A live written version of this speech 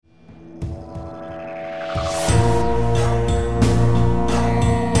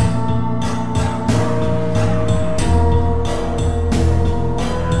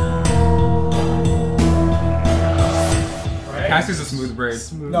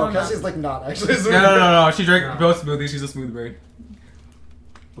smooth. No, Cassie's like not actually. No. She drank both smoothies. She's a smooth brain.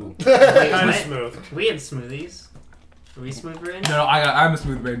 Kind of smooth. We had smoothies. Are we smooth brain? No, I'm a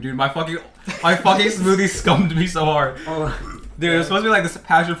smooth brain, dude. My fucking smoothie scummed me so hard. Dude, it was supposed to be like this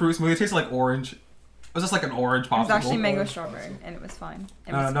passion fruit smoothie. It tasted like orange. It was just like an orange popsicle. It was actually mango strawberry, and it was fine.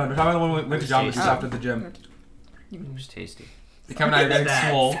 No. We're talking about the one we went to Jamba Juice after the gym. It was tasty. Kevin and I are getting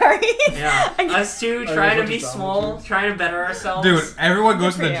swole. Sorry. Yeah. Us two trying to be small, trying to better ourselves. Dude, everyone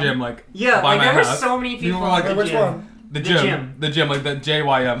goes to the gym like. Yeah, by like my there were house. so many people like, at the which gym. one? The gym, like the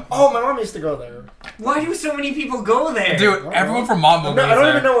JYM. Oh, my mom used to go there. Why do so many people go there? Dude, everyone from Monmouth goes I don't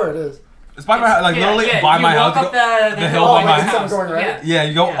there. even know where it is. It's by my house, like literally by you my walk house. Up the hill by my like house. Going, right? Yeah,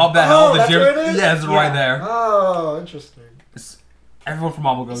 you go up that hill. The that's gym. where it is? Yeah, it's right there. Oh, interesting. Everyone from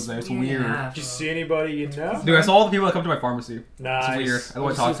Monmouth goes there. It's weird. Did you see anybody you know? Dude, I saw all the people that come to my pharmacy. Nice. It's weird. I don't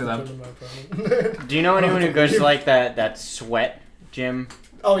want to talk to them. Do you know anyone who goes to like that sweat gym?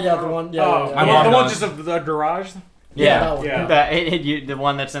 Oh yeah, the one. Yeah, Oh, yeah, my mom the one does. just the garage. Yeah, that one. Yeah. the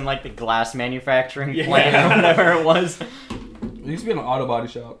one that's in like the glass manufacturing Yeah. plant or whatever it was. It used to be in an auto body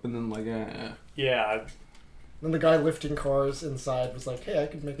shop, and then like Yeah. Then the guy lifting cars inside was like, "Hey, I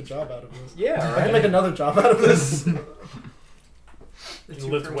could make a job out of this. Yeah. I could make another job out of this." You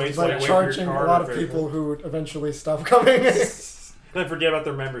lift weights It's like wait for charging your a car lot to of pay people for who would eventually stop coming. it. Then forget about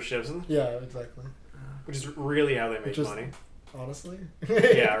their memberships, Yeah, exactly. which is really how they make Which is- money. Honestly.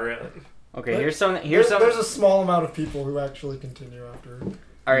 Yeah, really. Okay, There- here's some. There's a small amount of people who actually continue after.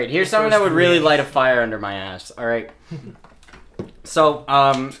 All right, here's the something first that would 3 really years. light a fire under my ass. All right. So,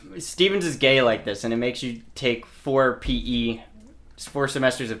 Stevens is gay like this, and it makes you take 4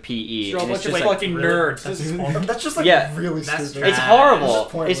 semesters of PE. You're a and it's bunch of just like, fucking nerds. This is horrible. That's just like Yeah. really That's stupid. it's trash. horrible.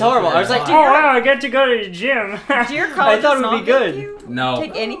 It's pointless. It's horrible. I was like, Oh, wow, I get to go to the gym. Do your colleges thought it would not be good. make you no.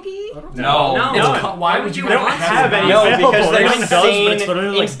 take any PE? No. No. Why would you They don't want have to? any No, available. because they're Everyone does, but insane it's literally,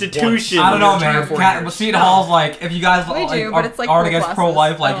 like, institutions. I don't know, Three or man. 4 But years. Seton Hall's like, if you guys We do, are, but it's like are cool against classes.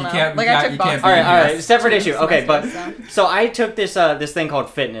 pro-life, I like don't you know. can't, Like, you I can't, took you can't. Boston. All right. Separate issue. Okay, but Semester, so I took this thing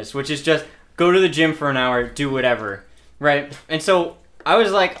called fitness, which is just go to the gym for an hour, do whatever, right? And so I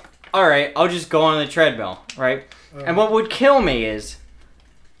was like, all right, I'll just go on the treadmill, right? And what would kill me is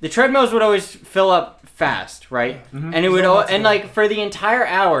the treadmills would always fill up fast, right? Mhm. And it would and like for the entire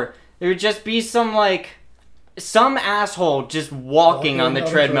hour there would just be some asshole just walking on the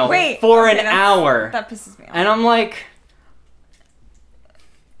treadmill Wait, for okay, an that's- hour. That pisses me off. And I'm like,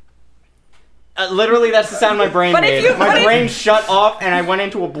 literally, that's the sound my brain But if made. you- My but if- brain shut off, and I went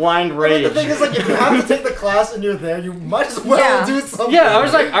into a blind I mean, rage. the thing is, like, if you have to take the class and you're there, you might as well Yeah. do something. Yeah, I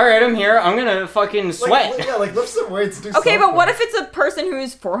was like, all right, I'm here. I'm gonna fucking sweat. Like, yeah, like lift some weights, do Okay, something. but what if it's a person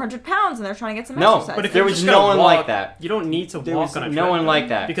who's 400 pounds and they're trying to get some No, exercise? but if you're there was just no gonna one walk, like that. You don't need to There walk was on a no treadmill. one like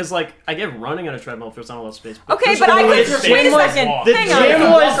that. Because, like, I get running on a treadmill if there's not a lot of space. Okay, there's but no I way could. to Wait a walk. second. The Hang gym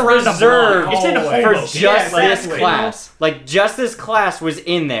on. was Walk around the reserved block. for Almost. just Yeah, this exactly. class. Like, just this class was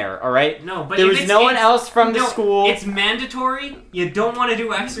in there, alright? No, but There if was it's- no one it's- else from the no, school. It's mandatory. You don't want to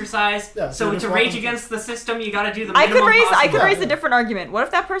do exercise, Yeah, so you to just rage want- against the system, you got to do the I minimum could raise possible. a different argument. What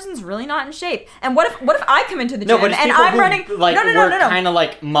if that person's really not in shape? And what if I come into the No, gym but it's and people I'm who, running like, no. were kind of,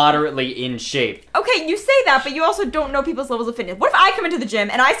 like, moderately in shape. Okay, you say that, but you also don't know people's levels of fitness. What if I come into the gym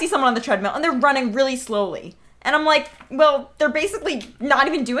and I see someone on the treadmill and they're running really slowly? And I'm like, well, they're basically not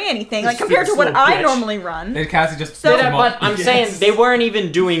even doing anything, like, compared to what Slow I bitch. normally run. And Cassie just So- picked him But up. I'm saying they weren't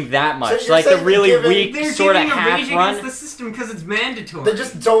even doing that much. you're Like, the saying really they're giving- weak They're sort of giving a half rage run. against the system because it's mandatory. They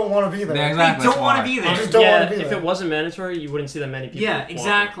just don't want to be there. Yeah, exactly. They don't that's want to why. be They there. just don't Yeah, want to be if there. it wasn't mandatory, you wouldn't see that many people. Yeah, walking.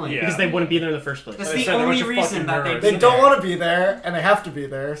 exactly. Because they wouldn't be there in the first place. That's They the said they're a only bunch of reason fucking that nerds. They they're don't there. want to be there, and they have to be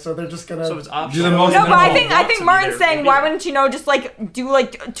there, so they're just gonna. So it's Do optional. the most No, but I minimal think want to be Martin's there, saying, they'll be why there. wouldn't you know, just like do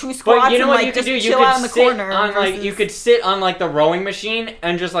like 2 squats But you know and what like you could just do? You chill could out in the sit corner. on like versus- you could sit on like the rowing machine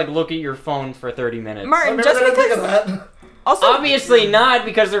and just like look at your phone for 30 minutes. Martin, Maybe just they didn't think because. of that. Also, Obviously not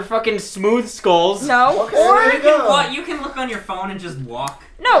because they're fucking smooth skulls. no, Okay, or there you go. What, you can look on your phone and just walk.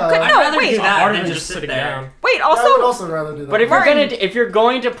 no, I'd I'd no, rather wait, do that Harder than than just sit sitting there. down. wait. I would Also, also rather do that. But if Martin. you're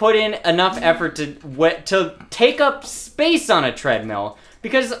going to put in enough effort to take up space on a treadmill,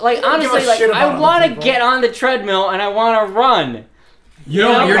 because like You don't give a honestly, like shit about I other want to people. get on the treadmill and I want to run. You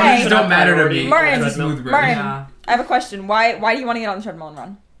know, your Okay. needs don't matter to me. Martin, As a smooth brain. Martin. Yeah. I have a question. Why do you want to get on the treadmill and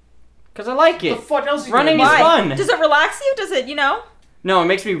run? Because I like it. What the fuck else you Running doing? is Why? fun. Does it relax you? Does it, No, it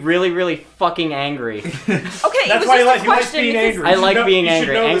makes me really, really fucking angry. Okay, it That's was why just a he likes question being because- angry. I You should like know- being you should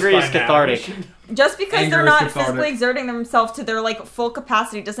angry. know this Angry by is now. cathartic. You should- Just because Anger they're is not cathartic. physically exerting themselves to their like full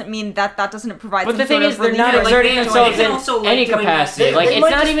capacity doesn't mean that doesn't provide. But some the thing sort is, of they're relief. not Like, exerting they themselves can in also, like, any doing capacity. that. Like, They it's might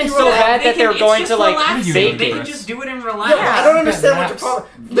not just even be so relaxed. bad that they're going to like relaxing. fake They can it. just do it and Yeah, relax. I don't understand what your Naps. problem.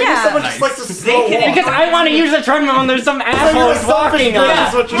 Maybe Yeah. someone just likes to slow can- walk. Because I want to use the treadmill and there's some you're a assholes selfish walking on bitch,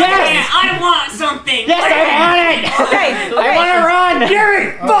 is it. what you're Yes! I want something. Yes, I want it! Okay, I want to run!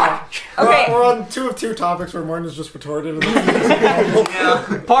 Gary, Fuck! Okay. We're on 2 of 2 topics where Martin is just retorted. And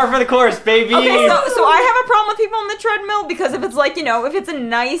Par for the course, baby! Okay, so I have a problem with people on the treadmill because if it's like, if it's a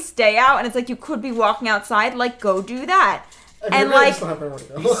nice day out and it's like you could be walking outside, like go do that. And like,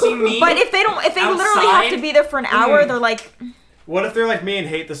 see me? but if they literally have to be there for an hour, they're like, What if they're like me and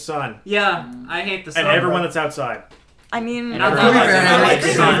hate the sun? Yeah, I hate the sun. And everyone that's outside. I mean, And I everyone- think I it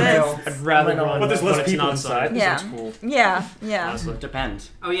is. I'd rather But run there's when less it's people not inside. sunny, Yeah. so it's cool. Yeah. Honestly. Depends.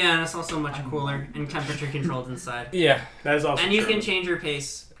 Oh yeah, and it's also much cooler and temperature controlled inside. Yeah. That is also And you true. can change your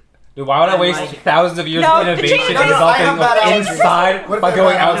pace. Dude, why would I I waste like it. thousands of years No, of innovation the change- and No, no, I have bad developing allergies. inside What if by I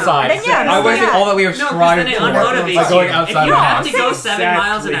going have bad outside? allergies? Then yeah, I no, wasted yeah. all that we have No, because strived then it for unmotivates by going you. outside If you of the have house. to go 7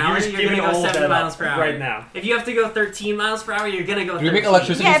 miles an Exactly. hour, You're just you're gonna giving go all 7 that miles up per hour. right now. If you have to go 13 miles per hour, you're gonna go 13. Do we make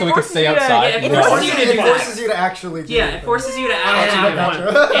electricity Yeah, it so we could forces stay you to- outside? yeah, it No. forces you to do It that. forces you to actually do Yeah, it. it forces you to Yeah, actually.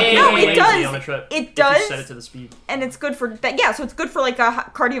 gotcha. Hey, No, hey, it hey. does. On the trip, It if you does. set it to the speed. And it's good for that. Yeah, so it's good for like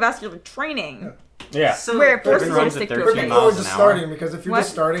a cardiovascular training. Yeah. So, Where it forces Kevin you to runs stick at to a 13 pace. miles just an hour. starting because if you're What?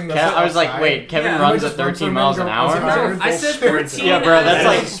 just starting, that's I was like, outside. wait, Kevin You runs just at run 13 from miles and an go hour? outside. No, I said Full 13. sprint. Yeah, bro, that's That's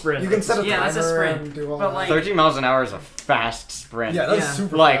like a sprint. You can set a Yeah, that's a timer sprint. and do all But, that. like- 13 miles an hour is a fast sprint. Yeah, that's Yeah.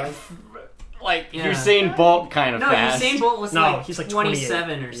 super Like, fast. like Yeah. Usain Bolt kind of No, fast. Usain Bolt was No, like he's like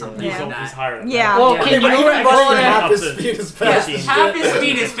 27 or something Yeah. like He's that. higher than Yeah. Well, Yeah. can you But even even run running at half up his to speed is Yeah, fast. half his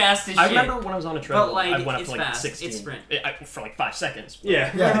speed is fast as I shit. remember when I was on a treadmill, like, I went up it's to like fast. 16. It's sprint. For like 5 seconds. Yeah.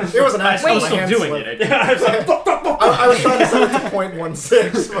 Yeah, it was an I accident. was My still hand doing slipped. it. Yeah, I was like, fuck, fuck, fuck. I was trying to set it to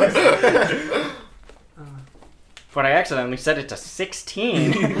 0.16, but But I accidentally set it to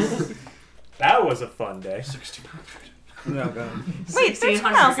 16. That was a fun day. Wait, 13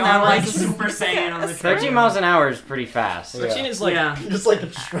 miles an hour like is a Super Saiyan on the 13 miles an hour is pretty fast. 13 is like... Yeah. just like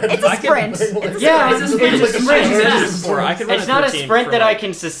a shred. It's a sprint. It's a Yeah, It's a sprint. it's a sprint. I could run It's at not a 13 sprint for, that I like,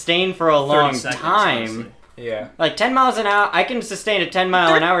 can sustain for a 30 long seconds, time. honestly. Yeah. Like 10 miles an hour, I can sustain a 10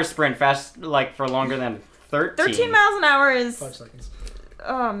 mile an hour sprint fast, like for longer than 13. 13 miles an hour is 5 seconds.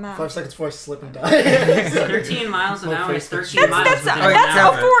 oh man. 5 seconds before I slip and die. 13 miles an hour is 13 That's miles. that's within Wait, an hour.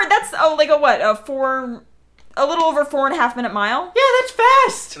 a little over 4.5 minute mile. Yeah, that's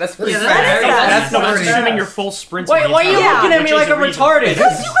fast. That's pretty Yeah, fast. that's fast. No, that's pretty assuming fast. your full sprint. Wait, why are you Yeah. looking at me like I'm retarded?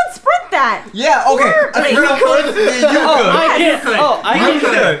 Because you can sprint that. Yeah, okay. Wait, You could. I Yeah, can. Oh, I You can.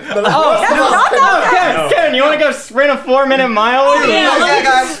 could. Oh, That's not no, that Kevin, Kevin, you want to go sprint a 4-minute mile with me? Yeah, Yeah, like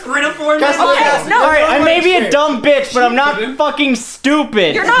guys. sprint a 4 Guys, minute. guys, no. Alright, I may be a dumb bitch, but I'm not fucking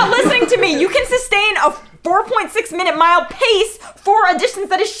stupid. You're not listening to me. You can sustain a 4.6 minute mile pace for a distance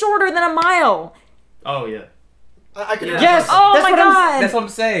that is shorter than a mile. Oh, yeah. I can Yes. Oh That's my what I'm- god. That's what I'm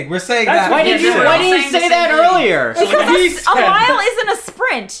saying. We're saying That's that. Why did you Saying say the that same thing. earlier? Because a mile isn't a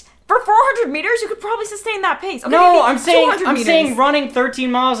sprint. For 400 meters, you could probably sustain that pace. Okay, No, maybe I'm saying 200 meters. running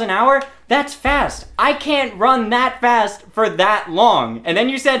 13 miles an hour. That's fast. I can't run that fast for that long. And then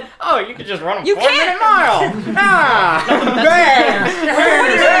you said, "Oh, you could just run a You 4-minute can't. mile." Ah.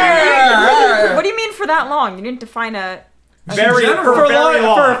 What do you mean for that long? You didn't define a. Very, for very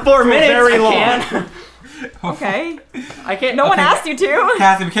long. for 4 minutes. very I long. can't. Okay. I can't. No one Okay. asked you to.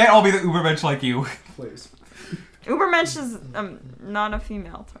 Cassie, we can't all be the Ubermensch like you. Please. Ubermensch is not a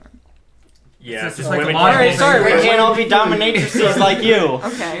female term. Yeah, It's just like women a can't lot of be- Sorry, we can't all be dominatrices like you.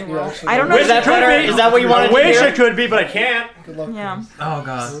 Okay. You Well, actually I don't know. Is that better? Is that what you wanted I to wish hear? I could be, but I can't. Good luck. Yeah. please. Oh I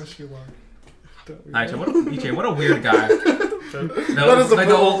god. wish you luck. Alright, what a weird guy. That is a Like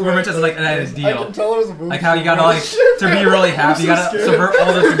the old bold Ubermensch is like an I ideal. can tell it was a movie. Like how you gotta like to be really happy, you I'm so gotta scared. subvert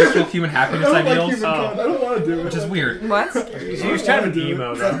all the traditional human happiness I don't like ideals, humankind. I don't want to do it. which is weird. What? He was kind of an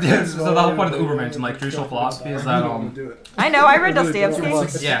emo, though. Yeah, so the whole point of the Ubermensch and like traditional philosophy is that I know. I read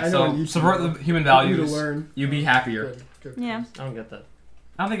Dostoevsky. yeah, so subvert the human values, you be happier. Good, good. Yeah. I don't get that.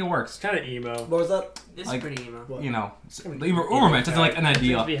 I don't think it works. It's kind of emo. What was that? It's Like- pretty emo. You know, the Ubermensch isn't like an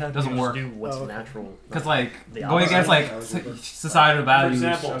ideal. We have to Doesn't just work do what's Oh, okay. natural. because like The going against like societal For values.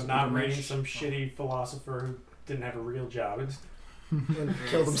 example, not reading some shitty philosopher who didn't have a real job. It's, And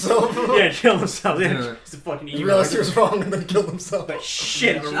killed himself. yeah, kill himself. Yeah, Dude. it's a fucking He emo. realized he was wrong and then killed himself. But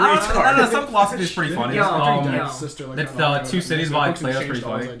shit, I'm a I don't know, retard. some philosophy is pretty funny. Yo, Um, yo. It's Two Cities by Plato's pretty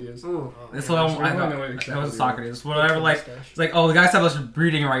funny. Ooh. It's like that was Socrates. Whatever, like it's like oh the guy established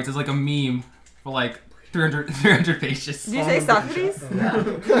breeding rights is like a meme for like 300 pages. Did you say Socrates?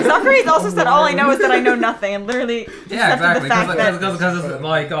 Socrates also said, "All I know is that I know nothing," and literally Yeah, accepted exactly. the fact that Because it's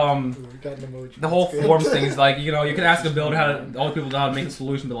like We got an emoji. the whole forms thing is like, you know, you can ask a builder how to, all the people know how to make a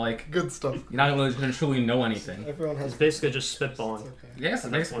solution, but like Good stuff. you're not really gonna truly know anything. Everyone has. It's basically just spitballing. Okay. Yes,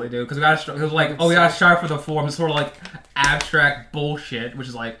 basically, dude. Because we gotta, because like, oh, we gotta strive for the form. It's sort of like abstract bullshit, which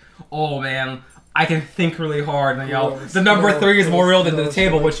is like, oh man, I can think really hard, and you know, the number 3 is more real than the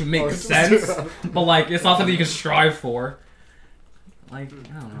table, which makes sense. But like, it's not something you can strive for. Like,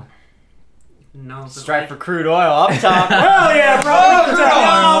 I don't know. No. but Strive like- for crude oil up top. Hell yeah, bro!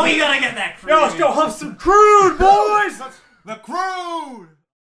 Oh, we gotta get that. Yo, let's go huff some crude, boys! The crude!